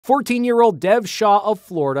14-year-old Dev Shaw of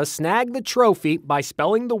Florida snagged the trophy by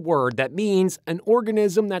spelling the word that means an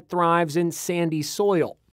organism that thrives in sandy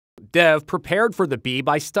soil. Dev prepared for the bee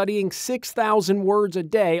by studying 6,000 words a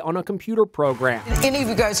day on a computer program. Any of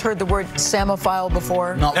you guys heard the word Psammophile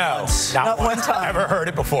before? No, not one time. I've never heard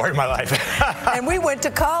it before in my life. And we went to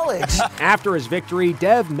college. After his victory,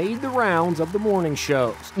 Dev made the rounds of the morning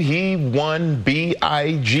shows. He won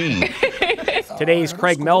B-I-G. Today's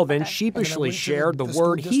Craig Melvin sheepishly shared the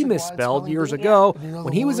word he misspelled years ago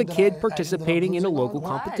when he was a kid participating in a local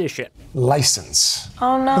competition. License.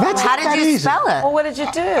 Oh, no. How did you spell it? Well, what did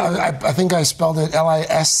you do? I think I spelled it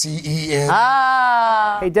L-I-S-C-E-N.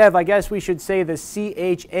 Ah. Hey, Dev, I guess we should say the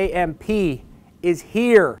C-H-A-M-P is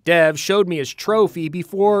here. Dev showed me his trophy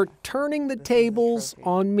before turning the tables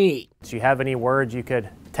on me. Do you have any words you could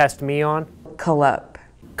test me on? Calep.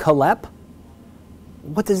 Calep?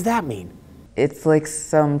 What does that mean? It's like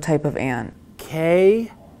some type of ant.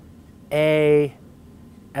 K-A-L-L-E-P.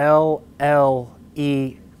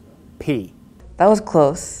 That was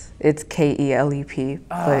close. It's K-E-L-E-P,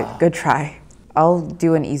 but good try. I'll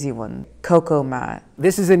do an easy one. Cocoa mat.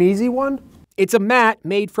 This is an easy one? It's a mat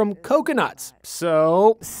made from coconuts.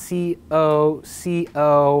 So, C-O-C-O-M-A-T?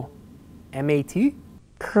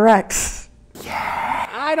 Correct.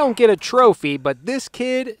 I don't get a trophy, but this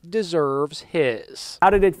kid deserves his.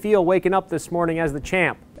 How did it feel waking up this morning as the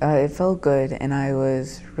champ? It felt good, and I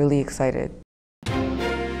was really excited.